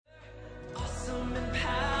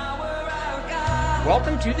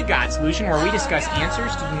Welcome to The God Solution, where we discuss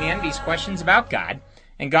answers to humanity's questions about God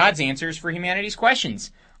and God's answers for humanity's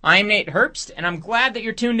questions. I'm Nate Herbst, and I'm glad that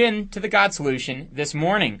you're tuned in to The God Solution this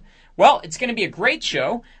morning. Well, it's going to be a great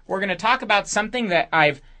show. We're going to talk about something that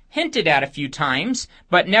I've hinted at a few times,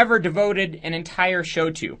 but never devoted an entire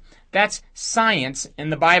show to. That's science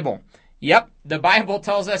in the Bible. Yep, the Bible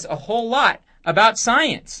tells us a whole lot about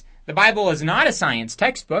science. The Bible is not a science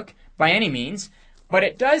textbook by any means, but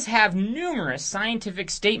it does have numerous scientific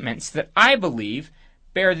statements that I believe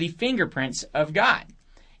bear the fingerprints of God.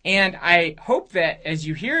 And I hope that as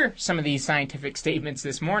you hear some of these scientific statements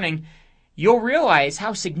this morning, you'll realize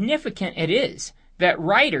how significant it is that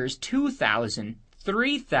writers 2,000,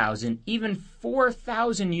 3,000, even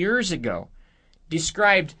 4,000 years ago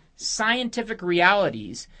described scientific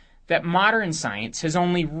realities that modern science has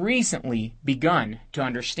only recently begun to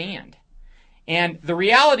understand. And the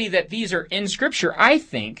reality that these are in Scripture, I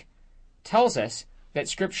think, tells us that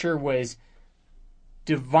Scripture was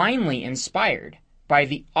divinely inspired by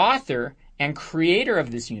the author and creator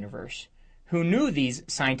of this universe, who knew these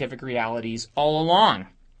scientific realities all along.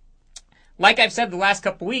 Like I've said the last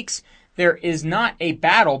couple weeks, there is not a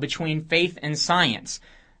battle between faith and science.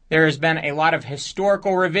 There has been a lot of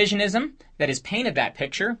historical revisionism that has painted that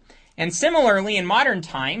picture. And similarly, in modern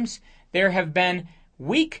times, there have been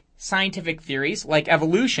weak scientific theories like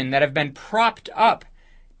evolution that have been propped up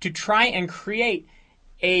to try and create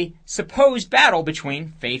a supposed battle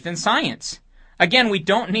between faith and science. Again, we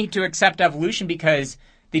don't need to accept evolution because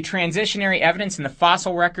the transitionary evidence in the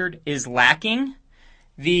fossil record is lacking.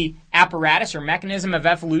 The apparatus or mechanism of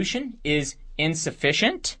evolution is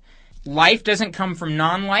insufficient. Life doesn't come from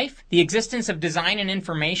non-life. The existence of design and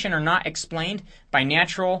information are not explained by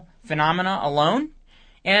natural phenomena alone.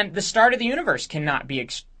 And the start of the universe cannot be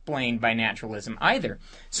explained by naturalism either.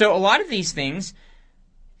 So a lot of these things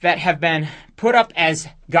that have been put up as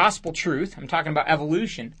gospel truth, I'm talking about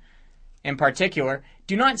evolution in particular,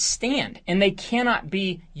 do not stand, and they cannot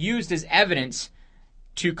be used as evidence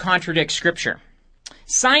to contradict Scripture.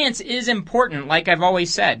 Science is important, like I've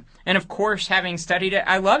always said, and of course, having studied it,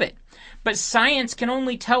 I love it. But science can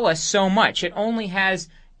only tell us so much. It only has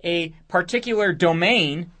a particular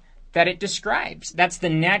domain that it describes. That's the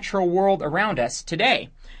natural world around us today.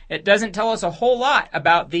 It doesn't tell us a whole lot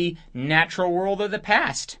about the natural world of the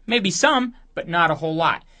past. Maybe some, but not a whole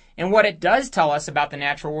lot. And what it does tell us about the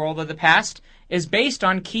natural world of the past is based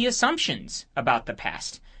on key assumptions about the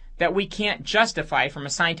past that we can't justify from a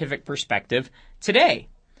scientific perspective today.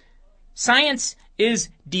 Science is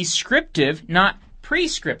descriptive, not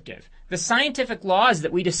prescriptive. The scientific laws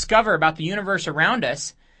that we discover about the universe around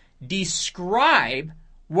us describe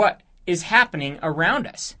what is happening around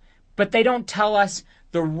us, but they don't tell us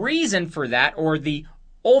the reason for that or the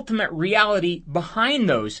ultimate reality behind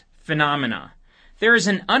those phenomena. There is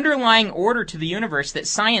an underlying order to the universe that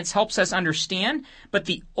science helps us understand, but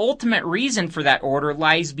the ultimate reason for that order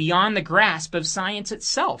lies beyond the grasp of science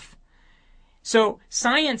itself. So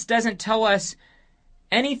science doesn't tell us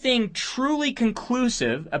anything truly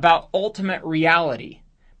conclusive about ultimate reality,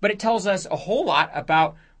 but it tells us a whole lot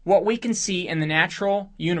about what we can see in the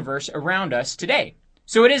natural universe around us today.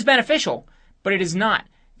 So it is beneficial, but it is not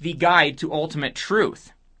the guide to ultimate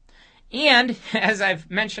truth. And, as I've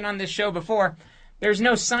mentioned on this show before, there's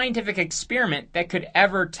no scientific experiment that could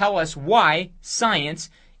ever tell us why science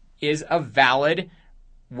is a valid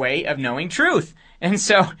way of knowing truth. And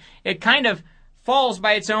so it kind of falls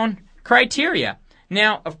by its own criteria.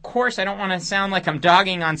 Now, of course, I don't want to sound like I'm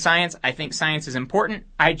dogging on science. I think science is important.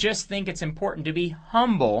 I just think it's important to be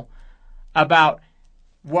humble about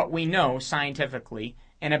what we know scientifically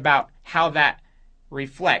and about how that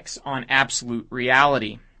reflects on absolute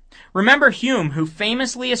reality. Remember Hume, who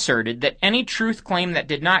famously asserted that any truth claim that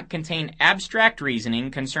did not contain abstract reasoning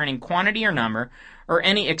concerning quantity or number, or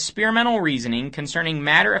any experimental reasoning concerning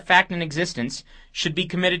matter of fact and existence, should be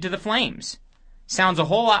committed to the flames. Sounds a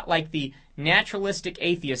whole lot like the naturalistic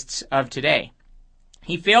atheists of today.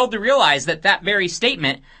 He failed to realize that that very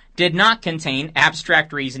statement did not contain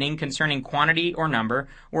abstract reasoning concerning quantity or number,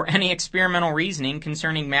 or any experimental reasoning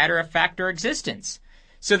concerning matter of fact or existence.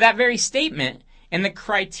 So that very statement and the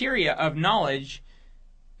criteria of knowledge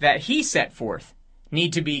that he set forth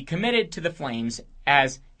need to be committed to the flames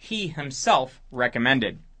as he himself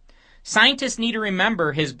recommended. Scientists need to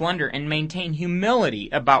remember his blunder and maintain humility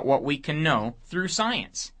about what we can know through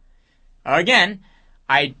science. Again,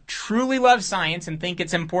 I truly love science and think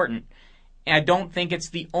it's important. And I don't think it's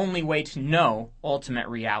the only way to know ultimate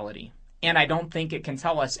reality. And I don't think it can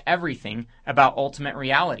tell us everything about ultimate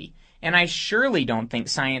reality. And I surely don't think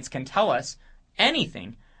science can tell us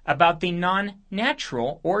anything about the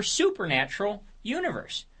non-natural or supernatural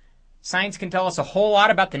universe. Science can tell us a whole lot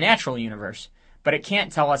about the natural universe, but it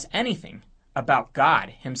can't tell us anything about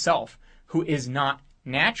God himself, who is not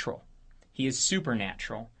natural. He is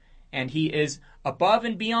supernatural, and he is above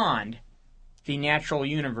and beyond the natural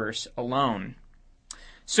universe alone.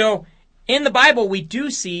 So, in the Bible, we do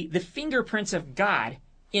see the fingerprints of God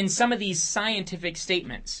in some of these scientific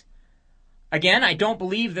statements. Again, I don't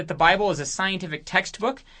believe that the Bible is a scientific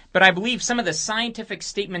textbook, but I believe some of the scientific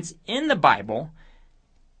statements in the Bible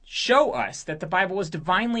show us that the Bible was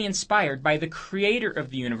divinely inspired by the creator of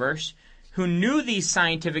the universe, who knew these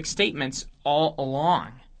scientific statements all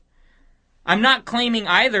along. I'm not claiming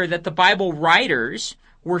either that the Bible writers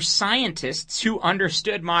were scientists who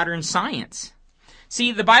understood modern science.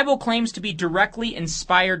 See, the Bible claims to be directly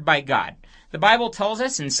inspired by God. The Bible tells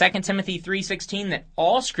us in 2 Timothy 3:16 that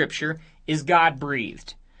all Scripture is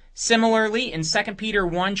God-breathed. Similarly, in 2 Peter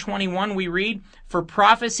 1:21 we read, "For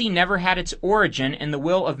prophecy never had its origin in the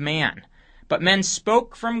will of man, but men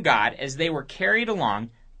spoke from God as they were carried along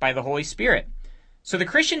by the Holy Spirit." So the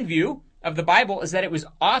Christian view of the Bible is that it was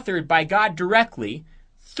authored by God directly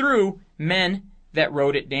through men that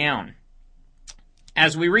wrote it down.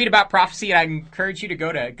 As we read about prophecy, I encourage you to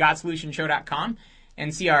go to GodSolutionShow.com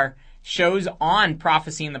and see our shows on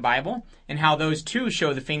prophecy in the Bible and how those too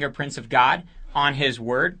show the fingerprints of God on his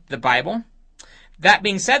word, the Bible. That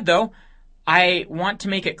being said, though, I want to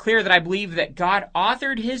make it clear that I believe that God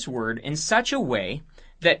authored his word in such a way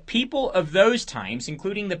that people of those times,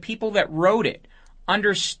 including the people that wrote it,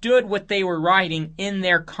 understood what they were writing in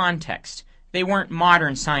their context. They weren't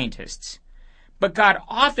modern scientists. But God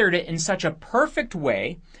authored it in such a perfect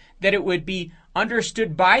way that it would be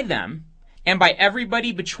understood by them and by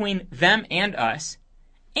everybody between them and us,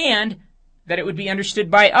 and that it would be understood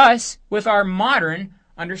by us with our modern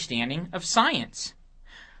understanding of science.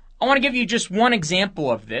 I want to give you just one example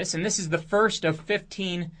of this, and this is the first of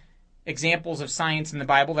 15 examples of science in the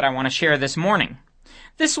Bible that I want to share this morning.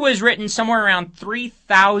 This was written somewhere around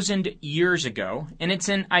 3,000 years ago, and it's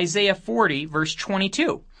in Isaiah 40, verse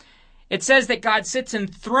 22. It says that God sits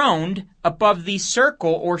enthroned above the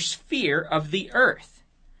circle or sphere of the earth.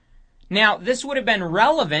 Now, this would have been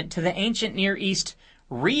relevant to the ancient Near East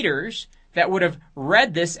readers that would have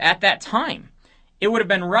read this at that time. It would have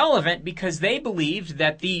been relevant because they believed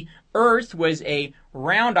that the earth was a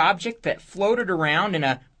round object that floated around in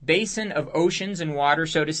a basin of oceans and water,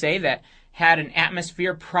 so to say, that had an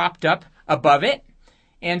atmosphere propped up above it.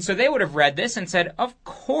 And so they would have read this and said, of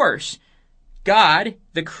course, God,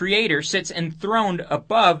 the Creator, sits enthroned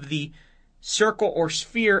above the circle or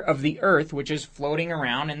sphere of the earth, which is floating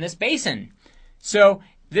around in this basin. So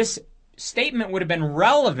this statement would have been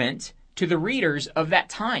relevant to the readers of that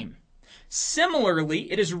time.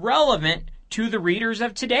 Similarly, it is relevant to the readers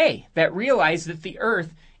of today that realize that the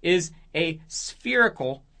earth is a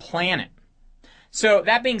spherical planet. So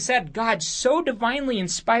that being said, God so divinely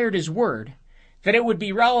inspired his word that it would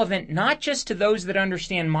be relevant not just to those that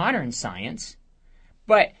understand modern science,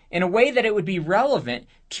 but in a way that it would be relevant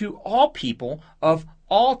to all people of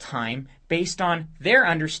all time based on their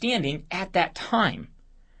understanding at that time.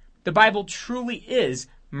 The Bible truly is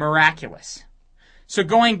miraculous. So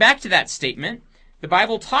going back to that statement, the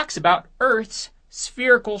Bible talks about Earth's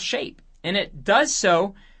spherical shape, and it does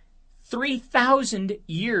so 3,000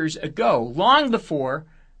 years ago, long before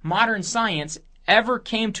modern science ever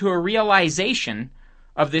came to a realization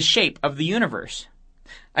of the shape of the universe.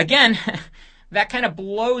 Again, that kind of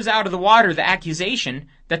blows out of the water the accusation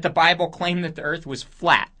that the Bible claimed that the earth was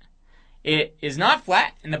flat. It is not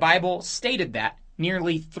flat, and the Bible stated that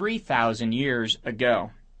nearly 3,000 years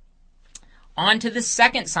ago. On to the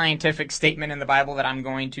second scientific statement in the Bible that I'm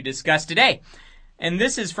going to discuss today. And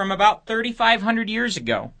this is from about 3,500 years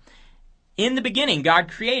ago. In the beginning, God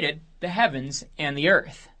created the heavens and the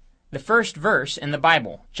earth. The first verse in the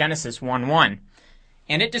Bible, Genesis 1:1.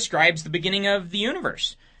 And it describes the beginning of the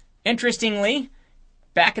universe. Interestingly,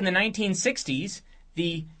 back in the 1960s,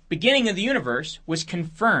 the beginning of the universe was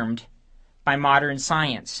confirmed by modern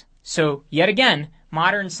science. So, yet again,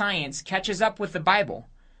 modern science catches up with the Bible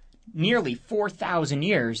nearly 4,000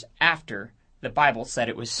 years after the Bible said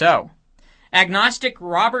it was so. Agnostic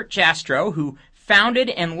Robert Jastrow, who founded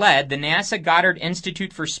and led the NASA Goddard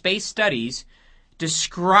Institute for Space Studies,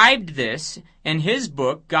 described this in his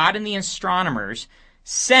book, God and the Astronomers,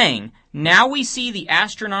 saying, "Now we see the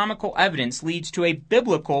astronomical evidence leads to a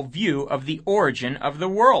biblical view of the origin of the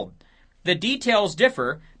world. The details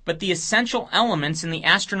differ, but the essential elements in the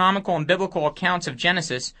astronomical and biblical accounts of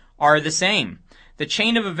Genesis are the same. The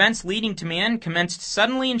chain of events leading to man commenced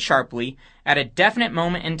suddenly and sharply at a definite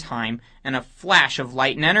moment in time and a flash of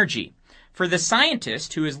light and energy. For the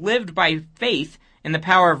scientist who has lived by faith in the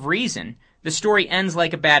power of reason, the story ends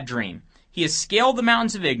like a bad dream. He has scaled the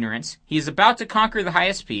mountains of ignorance, he is about to conquer the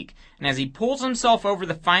highest peak, and as he pulls himself over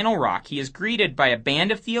the final rock, he is greeted by a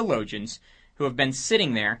band of theologians who have been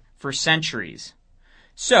sitting there for centuries.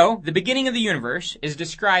 So, the beginning of the universe is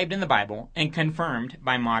described in the Bible and confirmed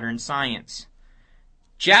by modern science.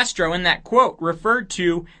 Jastrow, in that quote, referred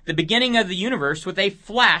to the beginning of the universe with a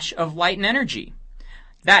flash of light and energy.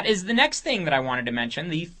 That is the next thing that I wanted to mention,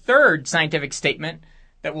 the third scientific statement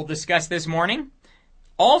that we'll discuss this morning.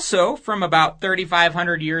 Also from about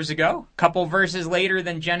 3,500 years ago, a couple verses later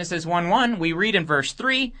than Genesis 1:1, we read in verse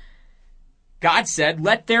 3, God said,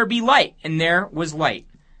 "Let there be light," and there was light.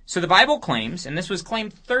 So the Bible claims, and this was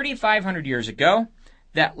claimed 3,500 years ago,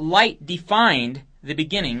 that light defined the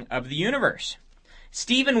beginning of the universe.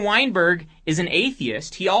 Steven Weinberg is an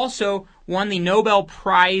atheist. He also won the Nobel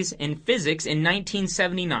Prize in Physics in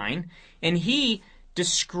 1979, and he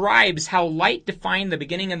describes how light defined the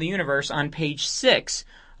beginning of the universe on page 6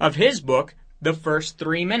 of his book, The First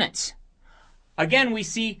 3 Minutes. Again, we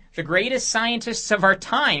see the greatest scientists of our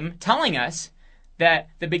time telling us that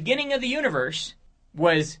the beginning of the universe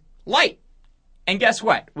was light. And guess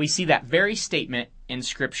what? We see that very statement in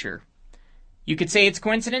Scripture. You could say it's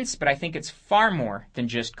coincidence, but I think it's far more than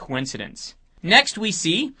just coincidence. Next, we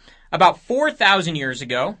see, about 4,000 years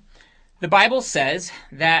ago, the Bible says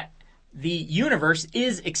that the universe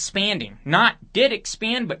is expanding. Not did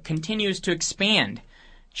expand, but continues to expand.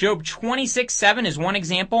 Job 26:7 is one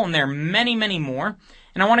example, and there are many, many more.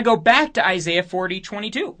 And I want to go back to Isaiah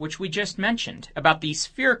 40:22, which we just mentioned, about the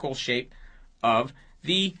spherical shape of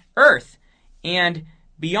the earth. And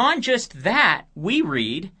beyond just that, we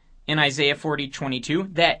read in Isaiah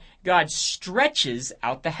 40:22 that God stretches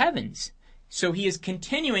out the heavens. So he is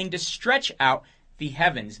continuing to stretch out the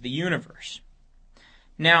heavens, the universe.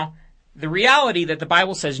 Now, the reality that the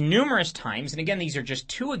Bible says numerous times, and again, these are just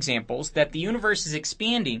two examples, that the universe is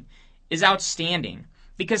expanding is outstanding,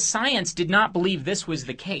 because science did not believe this was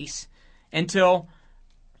the case until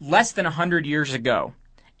less than 100 years ago.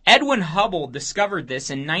 Edwin Hubble discovered this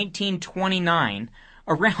in 1929,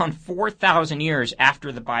 around 4,000 years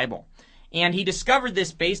after the Bible. And he discovered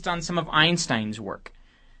this based on some of Einstein's work.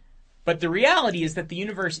 But the reality is that the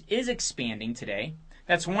universe is expanding today.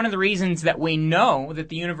 That's one of the reasons that we know that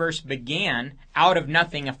the universe began out of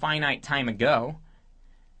nothing a finite time ago.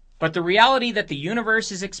 But the reality that the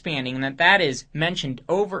universe is expanding, and that is mentioned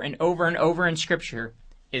over and over and over in Scripture,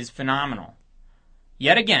 is phenomenal.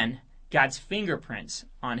 Yet again, God's fingerprints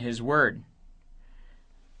on His Word.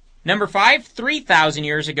 Number 5, 3,000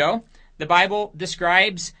 years ago, the Bible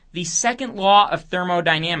describes the second law of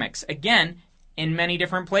thermodynamics, again, in many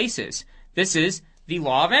different places. This is the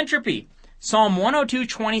law of entropy. Psalm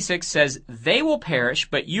 102:26 says, "They will perish,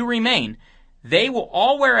 but you remain. They will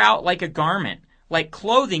all wear out like a garment. Like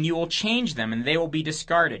clothing, you will change them, and they will be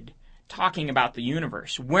discarded." Talking about the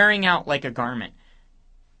universe, wearing out like a garment.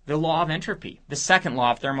 The law of entropy, the second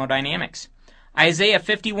law of thermodynamics. Isaiah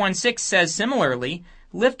 51:6 says similarly,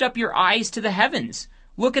 "Lift up your eyes to the heavens.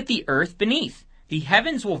 Look at the earth beneath. The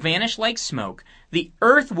heavens will vanish like smoke. The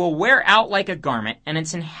earth will wear out like a garment, and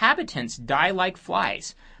its inhabitants die like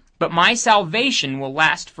flies. But my salvation will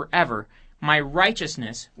last forever. My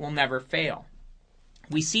righteousness will never fail."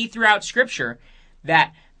 We see throughout Scripture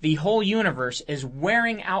that the whole universe is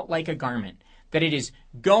wearing out like a garment, that it is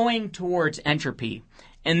going towards entropy.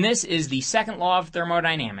 And this is the second law of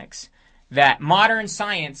thermodynamics that modern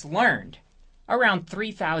science learned around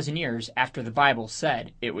 3,000 years after the Bible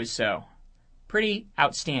said it was so. Pretty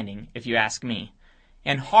outstanding, if you ask me,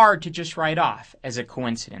 and hard to just write off as a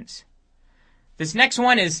coincidence. This next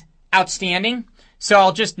one is outstanding, so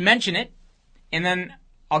I'll just mention it, and then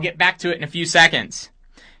I'll get back to it in a few seconds.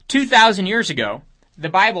 2,000 years ago, the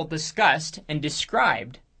Bible discussed and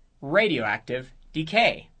described radioactive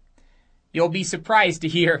decay. You'll be surprised to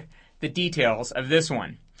hear the details of this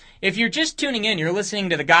one. If you're just tuning in, you're listening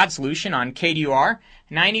to The God Solution on KDUR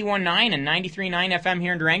 91.9 and 93.9 FM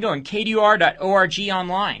here in Durango and KDUR.org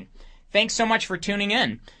online. Thanks so much for tuning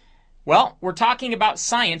in. Well, we're talking about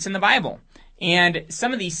science in the Bible. And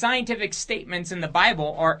some of these scientific statements in the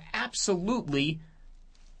Bible are absolutely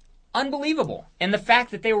unbelievable. And the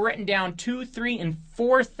fact that they were written down 2, 3, and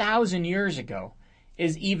 4,000 years ago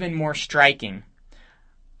is even more striking.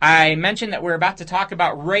 I mentioned that we're about to talk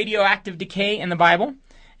about radioactive decay in the Bible,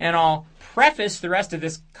 and I'll preface the rest of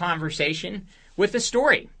this conversation with a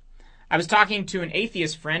story. I was talking to an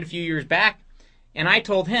atheist friend a few years back, and I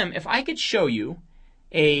told him, if I could show you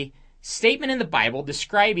a statement in the Bible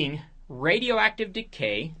describing radioactive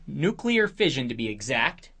decay, nuclear fission to be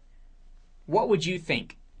exact, what would you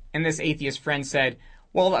think? And this atheist friend said,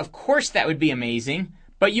 well, of course that would be amazing,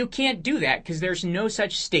 but you can't do that because there's no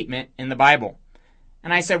such statement in the Bible.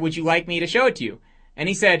 And I said, would you like me to show it to you? And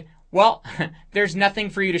he said, well, there's nothing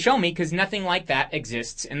for you to show me because nothing like that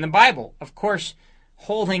exists in the Bible. Of course,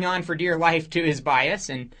 holding on for dear life to his bias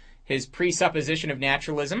and his presupposition of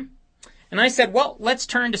naturalism. And I said, well, let's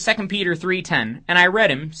turn to 2 Peter 3:10. And I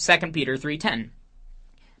read him 2 Peter 3:10.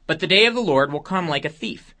 But the day of the Lord will come like a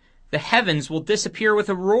thief. The heavens will disappear with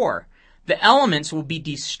a roar. The elements will be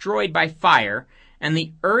destroyed by fire, and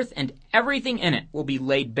the earth and everything in it will be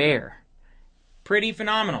laid bare. Pretty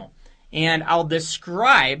phenomenal. And I'll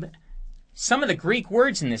describe some of the Greek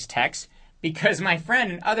words in this text because my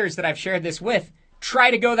friend and others that I've shared this with try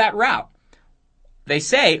to go that route. They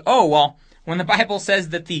say, oh, well, when the Bible says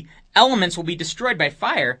that the elements will be destroyed by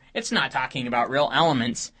fire, it's not talking about real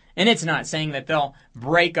elements, and it's not saying that they'll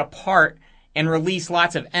break apart and release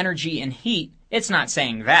lots of energy and heat. It's not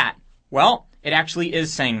saying that. Well, it actually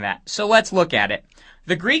is saying that. So let's look at it.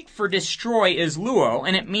 The Greek for destroy is luo,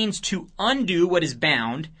 and it means to undo what is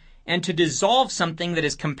bound and to dissolve something that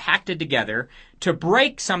is compacted together, to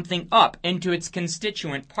break something up into its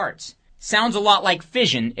constituent parts. Sounds a lot like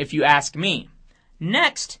fission, if you ask me.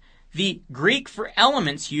 Next, the Greek for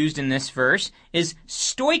elements used in this verse is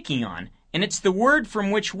stoichion, and it's the word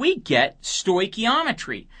from which we get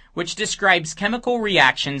stoichiometry, which describes chemical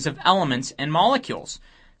reactions of elements and molecules.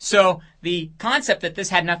 So the concept that this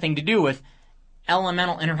had nothing to do with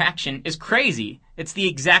elemental interaction is crazy. It's the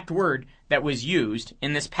exact word that was used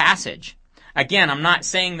in this passage. Again, I'm not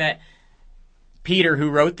saying that Peter, who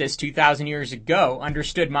wrote this 2,000 years ago,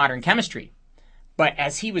 understood modern chemistry. But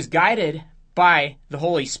as he was guided by the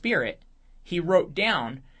Holy Spirit, he wrote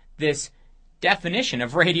down this definition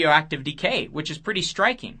of radioactive decay, which is pretty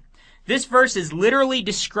striking. This verse is literally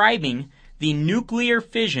describing the nuclear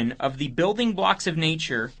fission of the building blocks of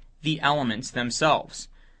nature, the elements themselves.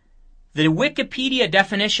 The Wikipedia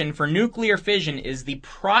definition for nuclear fission is the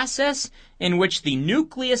process in which the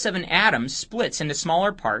nucleus of an atom splits into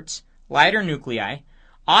smaller parts, lighter nuclei,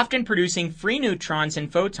 often producing free neutrons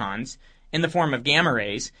and photons in the form of gamma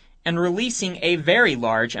rays, and releasing a very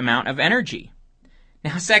large amount of energy.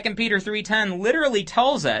 Now, 2 Peter 3:10 literally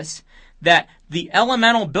tells us that the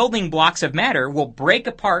elemental building blocks of matter will break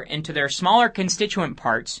apart into their smaller constituent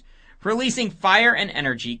parts, releasing fire and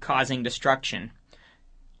energy, causing destruction.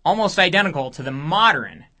 Almost identical to the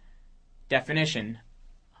modern definition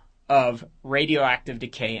of radioactive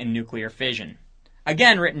decay and nuclear fission.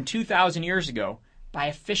 Again, written 2,000 years ago by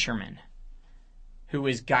a fisherman who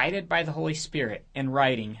was guided by the Holy Spirit in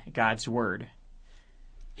writing God's Word.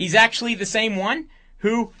 He's actually the same one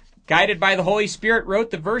who, guided by the Holy Spirit, wrote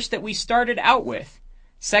the verse that we started out with,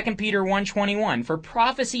 2 Peter 1:21, for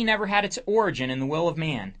prophecy never had its origin in the will of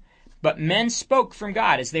man, but men spoke from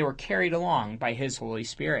God as they were carried along by His Holy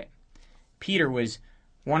Spirit. Peter was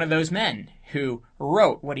one of those men who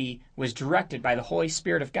wrote what he was directed by the Holy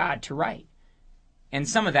Spirit of God to write. And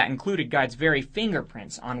some of that included God's very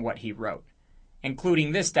fingerprints on what he wrote,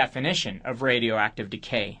 including this definition of radioactive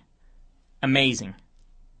decay. Amazing.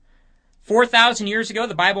 4,000 years ago,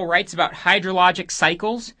 the Bible writes about hydrologic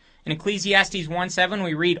cycles. In Ecclesiastes 1:7,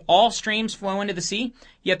 we read, all streams flow into the sea,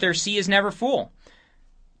 yet their sea is never full.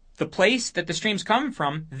 The place that the streams come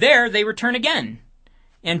from, there they return again.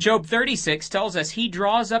 And Job 36 tells us he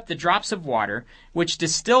draws up the drops of water, which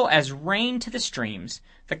distill as rain to the streams.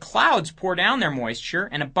 The clouds pour down their moisture,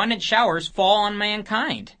 and abundant showers fall on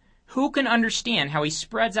mankind. Who can understand how he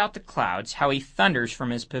spreads out the clouds, how he thunders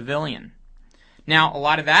from his pavilion? Now, a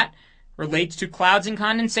lot of that relates to clouds and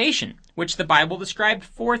condensation, which the Bible described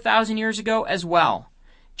 4,000 years ago as well.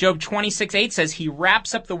 Job 26:8 says he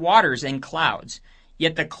wraps up the waters in clouds,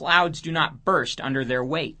 yet the clouds do not burst under their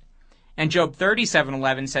weight. And Job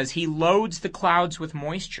 37:11 says he loads the clouds with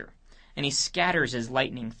moisture, and he scatters his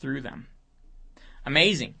lightning through them.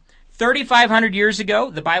 Amazing. 3,500 years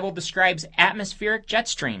ago, the Bible describes atmospheric jet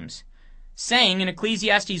streams, saying in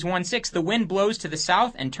Ecclesiastes 1:6, the wind blows to the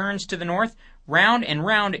south and turns to the north, round and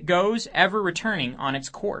round it goes, ever returning on its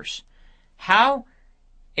course. How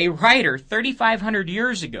a writer 3,500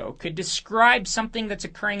 years ago could describe something that's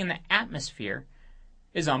occurring in the atmosphere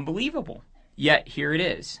is unbelievable. Yet here it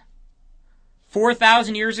is.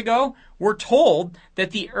 4,000 years ago, we're told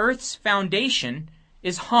that the earth's foundation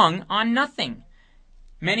is hung on nothing.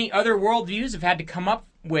 Many other worldviews have had to come up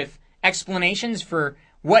with explanations for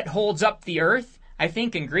what holds up the earth. I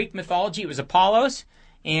think in Greek mythology it was Apollos,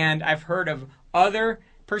 and I've heard of other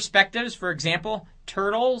perspectives, for example,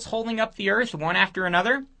 turtles holding up the earth one after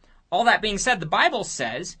another. All that being said, the Bible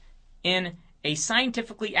says in a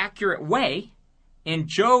scientifically accurate way in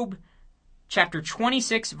Job chapter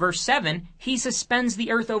 26, verse 7, he suspends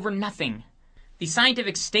the earth over nothing. The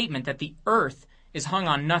scientific statement that the earth is hung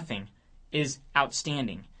on nothing is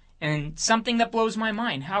outstanding, and something that blows my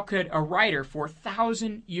mind. How could a writer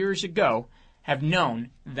 4,000 years ago have known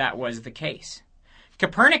that was the case?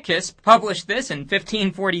 Copernicus published this in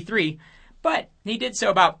 1543, but he did so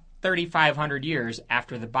about 3,500 years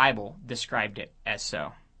after the Bible described it as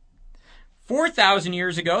so. 4,000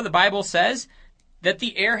 years ago, the Bible says that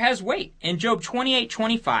the air has weight. In Job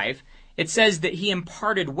 28:25, it says that he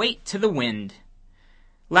imparted weight to the wind.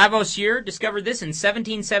 Lavoisier discovered this in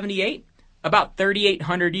 1778, about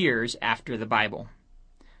 3,800 years after the Bible.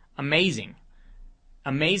 Amazing.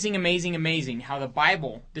 Amazing, amazing, amazing how the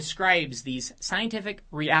Bible describes these scientific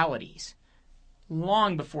realities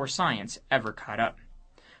long before science ever caught up.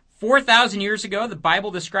 4,000 years ago, the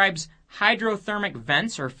Bible describes hydrothermic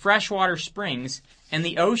vents or freshwater springs in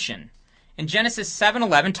the ocean. In Genesis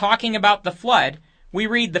 7:11, talking about the flood, we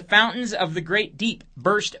read the fountains of the great deep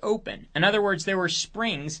burst open. In other words, there were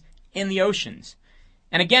springs in the oceans.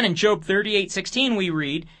 And again in Job 38:16 we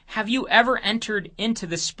read, "Have you ever entered into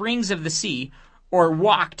the springs of the sea or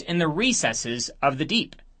walked in the recesses of the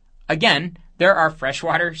deep?" Again, there are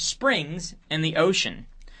freshwater springs in the ocean.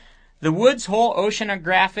 The Woods Hole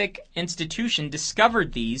Oceanographic Institution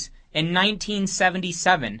discovered these in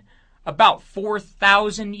 1977, about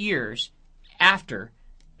 4,000 years after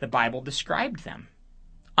the Bible described them.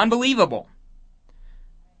 Unbelievable.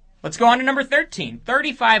 Let's go on to number 13.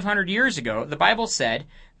 3,500 years ago, the Bible said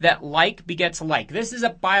that like begets like. This is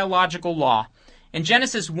a biological law. In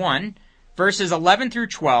Genesis 1, verses 11 through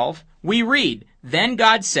 12, we read, "Then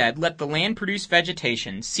God said, let the land produce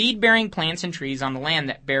vegetation, seed-bearing plants and trees on the land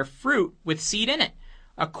that bear fruit with seed in it,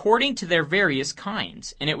 according to their various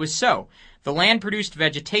kinds. And it was so. The land produced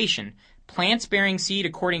vegetation, plants bearing seed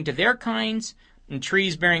according to their kinds, and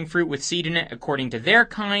trees bearing fruit with seed in it according to their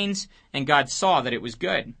kinds, and God saw that it was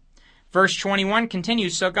good." Verse 21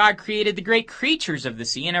 continues, "So God created the great creatures of the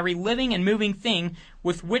sea and every living and moving thing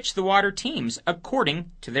with which the water teems,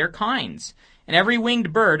 according to their kinds, and every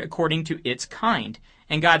winged bird according to its kind.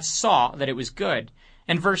 And God saw that it was good."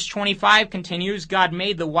 And verse 25 continues, "God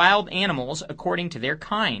made the wild animals according to their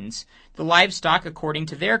kinds, the livestock according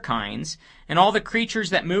to their kinds, and all the creatures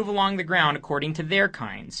that move along the ground according to their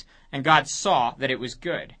kinds. And God saw that it was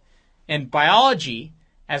good." And biology,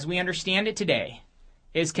 as we understand it today,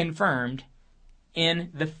 is confirmed in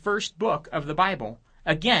the first book of the Bible.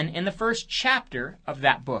 Again, in the first chapter of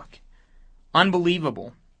that book.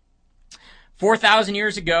 Unbelievable. 4,000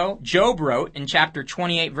 years ago, Job wrote in chapter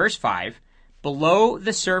 28, verse 5, "Below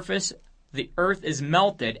the surface, the earth is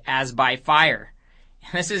melted as by fire."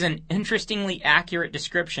 This is an interestingly accurate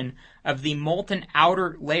description of the molten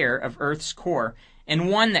outer layer of Earth's core, and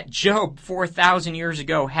one that Job 4,000 years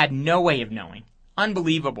ago had no way of knowing.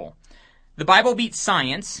 Unbelievable. The Bible beats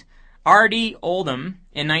science, R.D. Oldham,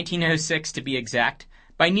 in 1906 to be exact,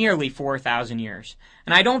 by nearly 4,000 years.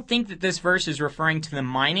 And I don't think that this verse is referring to the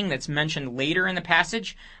mining that's mentioned later in the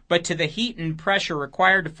passage, but to the heat and pressure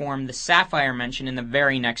required to form the sapphire mentioned in the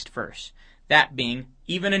very next verse. That being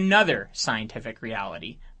even another scientific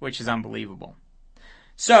reality, which is unbelievable.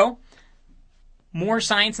 So, more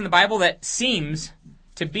science in the Bible that seems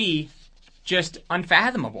to be just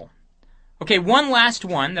unfathomable. Okay, one last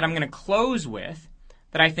one that I'm going to close with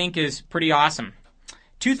that I think is pretty awesome.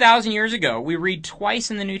 2,000 years ago, we read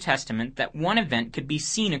twice in the New Testament that one event could be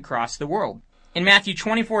seen across the world. In Matthew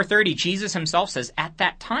 24:30, Jesus himself says, "At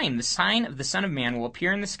that time, the sign of the Son of Man will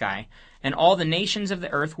appear in the sky, and all the nations of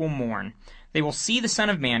the earth will mourn. They will see the Son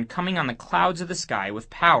of Man coming on the clouds of the sky with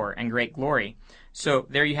power and great glory." So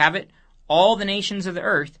there you have it, all the nations of the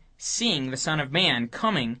earth seeing the Son of Man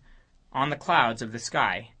coming on the clouds of the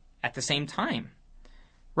sky at the same time.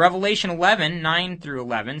 Revelation 11:9 through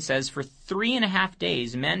 11 says, "For 3.5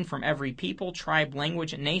 days men from every people, tribe,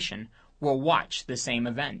 language, and nation will watch the same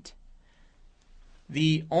event."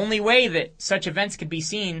 The only way that such events could be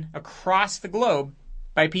seen across the globe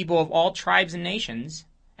by people of all tribes and nations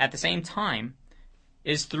at the same time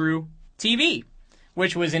is through TV,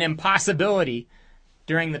 which was an impossibility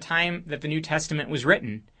during the time that the New Testament was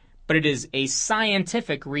written. But it is a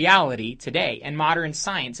scientific reality today, and modern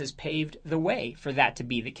science has paved the way for that to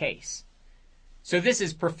be the case. So this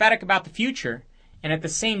is prophetic about the future, and at the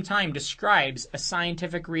same time describes a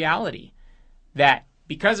scientific reality that,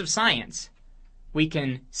 because of science, we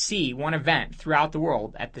can see one event throughout the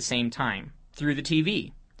world at the same time through the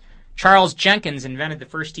TV. Charles Jenkins invented the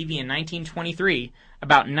first TV in 1923,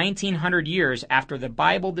 about 1900 years after the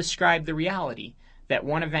Bible described the reality that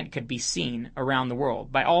one event could be seen around the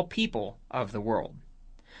world by all people of the world.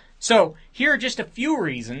 So here are just a few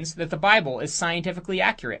reasons that the Bible is scientifically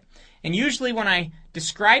accurate. And usually when I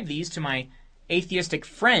describe these to my atheistic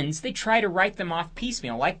friends, they try to write them off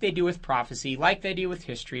piecemeal, like they do with prophecy, like they do with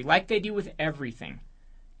history, like they do with everything.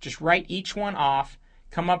 Just write each one off,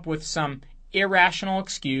 come up with some irrational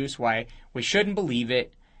excuse why we shouldn't believe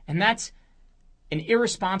it, and that's an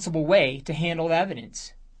irresponsible way to handle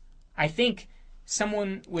evidence. I think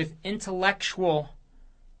someone with intellectual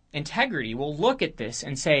integrity will look at this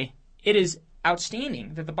and say, it is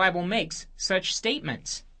outstanding that the Bible makes such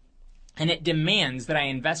statements, and it demands that I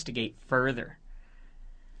investigate further.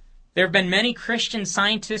 There have been many Christian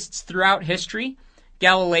scientists throughout history.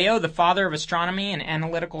 Galileo, the father of astronomy and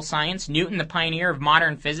analytical science, Newton, the pioneer of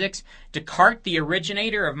modern physics, Descartes, the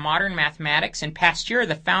originator of modern mathematics, and Pasteur,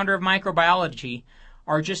 the founder of microbiology,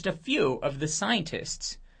 are just a few of the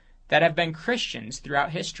scientists that have been Christians throughout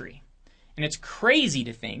history. And it's crazy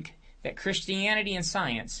to think that Christianity and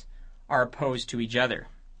science are opposed to each other.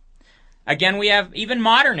 Again, we have even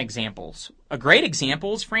modern examples. A great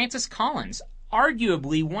example is Francis Collins,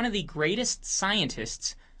 arguably one of the greatest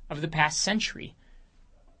scientists of the past century,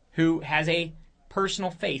 who has a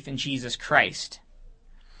personal faith in Jesus Christ.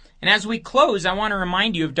 And as we close, I want to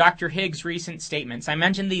remind you of Dr. Higgs' recent statements. I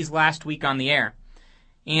mentioned these last week on the air.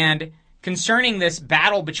 And concerning this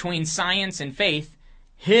battle between science and faith,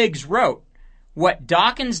 Higgs wrote, "What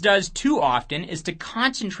Dawkins does too often is to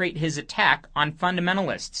concentrate his attack on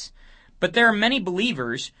fundamentalists. But there are many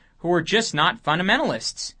believers who are just not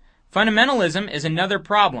fundamentalists. Fundamentalism is another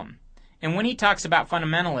problem." And when he talks about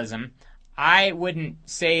fundamentalism, I wouldn't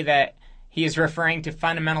say that he is referring to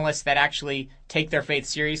fundamentalists that actually take their faith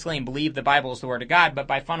seriously and believe the Bible is the Word of God, but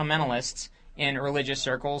by fundamentalists in religious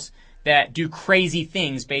circles that do crazy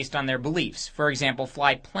things based on their beliefs. For example,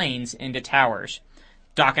 fly planes into towers.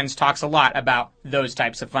 Dawkins talks a lot about those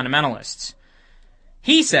types of fundamentalists.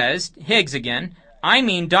 He says, Higgs again, "I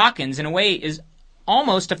mean Dawkins in a way is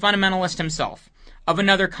almost a fundamentalist himself, of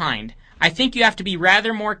another kind. I think you have to be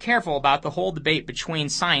rather more careful about the whole debate between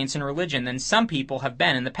science and religion than some people have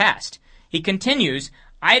been in the past." He continues,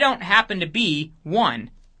 "I don't happen to be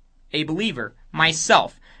a believer,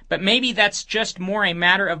 myself, but maybe that's just more a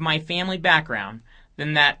matter of my family background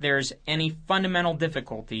than that there's any fundamental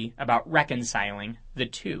difficulty about reconciling the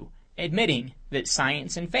two, admitting that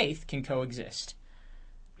science and faith can coexist."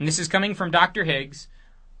 And this is coming from Dr. Higgs,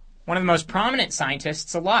 one of the most prominent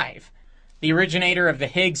scientists alive, the originator of the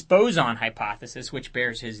Higgs boson hypothesis, which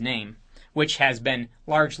bears his name, which has been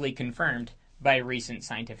largely confirmed by recent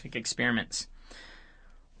scientific experiments.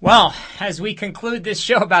 Well, as we conclude this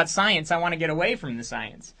show about science, I want to get away from the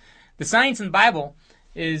science. The science in the Bible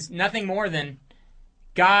is nothing more than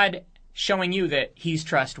God showing you that He's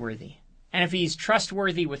trustworthy. And if He's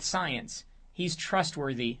trustworthy with science, He's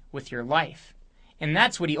trustworthy with your life. And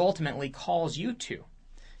that's what He ultimately calls you to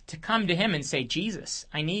come to Him and say, "Jesus,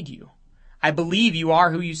 I need you. I believe you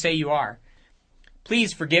are who you say you are.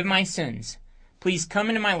 Please forgive my sins. Please come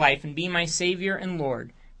into my life and be my Savior and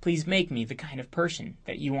Lord. Please make me the kind of person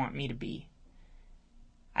that you want me to be."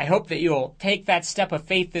 I hope that you'll take that step of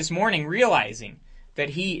faith this morning, realizing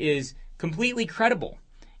that He is completely credible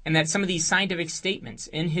and that some of these scientific statements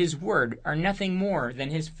in His Word are nothing more than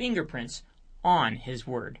His fingerprints on His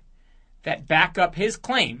Word that back up His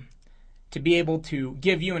claim to be able to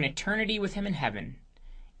give you an eternity with Him in heaven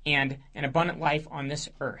and an abundant life on this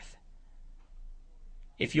earth,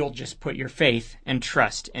 if you'll just put your faith and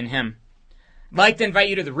trust in Him. I'd like to invite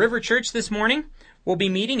you to the River Church this morning. We'll be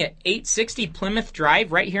meeting at 860 Plymouth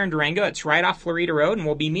Drive right here in Durango. It's right off Florida Road, and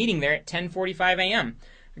we'll be meeting there at 10:45 a.m.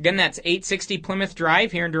 Again, that's 860 Plymouth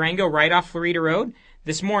Drive here in Durango, right off Florida Road,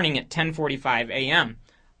 this morning at 10:45 a.m.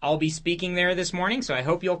 I'll be speaking there this morning, so I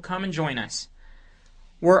hope you'll come and join us.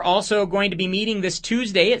 We're also going to be meeting this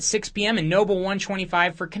Tuesday at 6 p.m. in Noble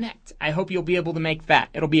 125 for Connect. I hope you'll be able to make that.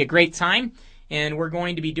 It'll be a great time, and we're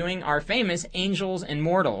going to be doing our famous Angels and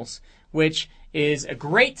Mortals, which is a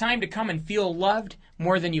great time to come and feel loved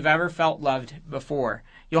more than you've ever felt loved before.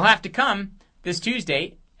 You'll have to come this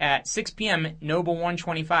Tuesday at 6 p.m. at Noble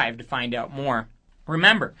 125 to find out more.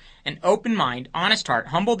 Remember, an open mind, honest heart,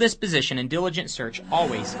 humble disposition, and diligent search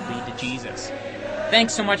always lead to Jesus.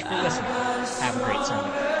 Thanks so much for listening. Have a great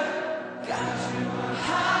Sunday.